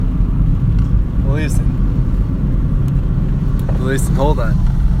Listen, hold on,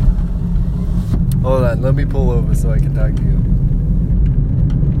 let me pull over so I can talk to you.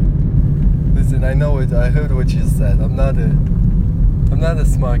 Listen, I heard what you said. I'm not a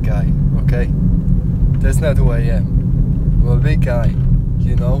smart guy, okay? That's not who I am. I'm a big guy,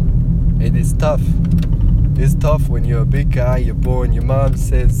 you know? And it's tough. It's tough when you're a big guy, you're born, your mom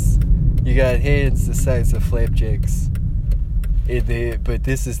says you got hands the size of flapjacks. But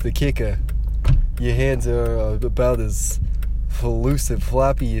this is the kicker. Your hands are about as elusive,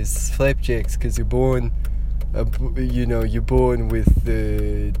 floppy as flapjacks because you're born with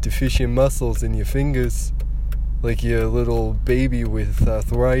deficient muscles in your fingers, like you're a little baby with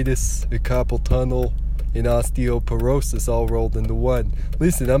arthritis, a carpal tunnel, and osteoporosis all rolled into one.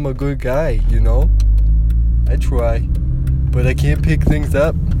 Listen, I'm a good guy, you know? I try, but I can't pick things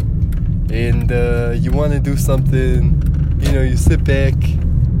up. And you want to do something, you sit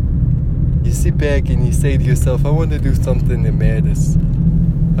back and you say to yourself, I want to do something that matters.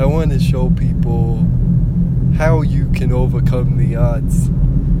 I want to show people how you can overcome the odds.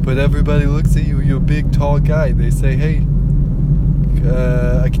 But everybody looks at you, you're a big, tall guy. They say, hey,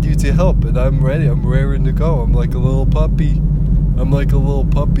 I could use your help, and I'm ready. I'm raring to go. I'm like a little puppy,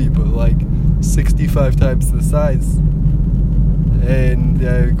 but like 65 times the size. And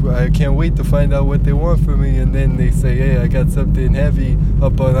I can't wait to find out what they want from me. And then they say, hey, I got something heavy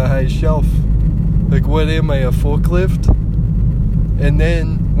up on a high shelf. Like, what am I, a forklift? And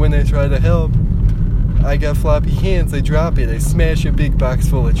then when I try to help, I got floppy hands. I drop it. I smash a big box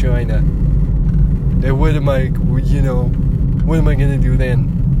full of china. And what am I gonna do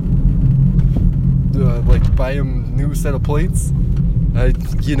then? Like buy them a new set of plates?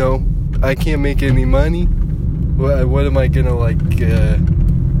 I can't make any money. What am I gonna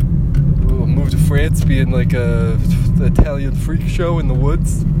move to France, be in like a Italian freak show in the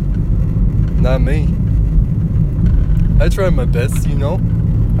woods? Not me. I try my best, I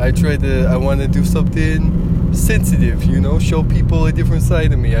want to do something sensitive, show people a different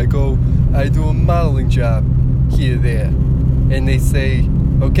side of me. I do a modeling job here, there, and they say,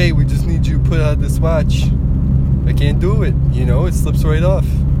 okay, we just need you to put on this watch. I can't do it, it slips right off.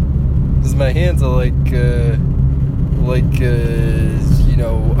 Because my hands are like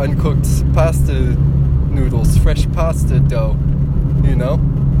uncooked pasta noodles, fresh pasta dough,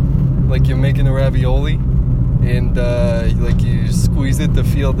 like you're making a ravioli, and you squeeze it to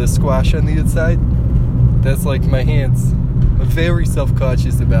feel the squash on the inside. That's like my hands. I'm very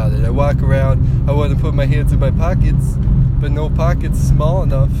self-conscious about it. I walk around, I want to put my hands in my pockets, but no pockets small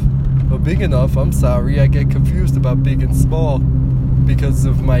enough or big enough. I'm sorry, I get confused about big and small because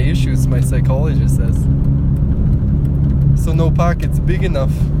of my issues, my psychologist says. So no pockets big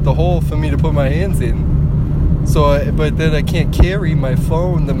enough, the hole for me to put my hands in. But then I can't carry my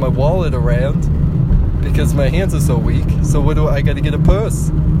phone and my wallet around because my hands are so weak. So I got to get a purse.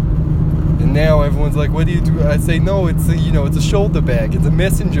 And now everyone's like, what do you do? I say, no, it's a shoulder bag. It's a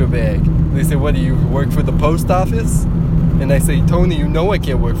messenger bag. They say, what, do you work for the post office? And I say, Tony, I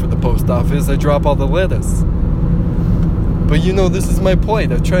can't work for the post office. I drop all the letters. But this is my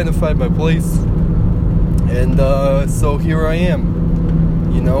plight. I'm trying to find my place. And so here I am.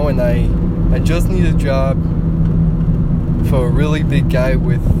 And I just need a job for a really big guy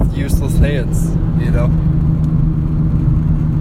with useless hands,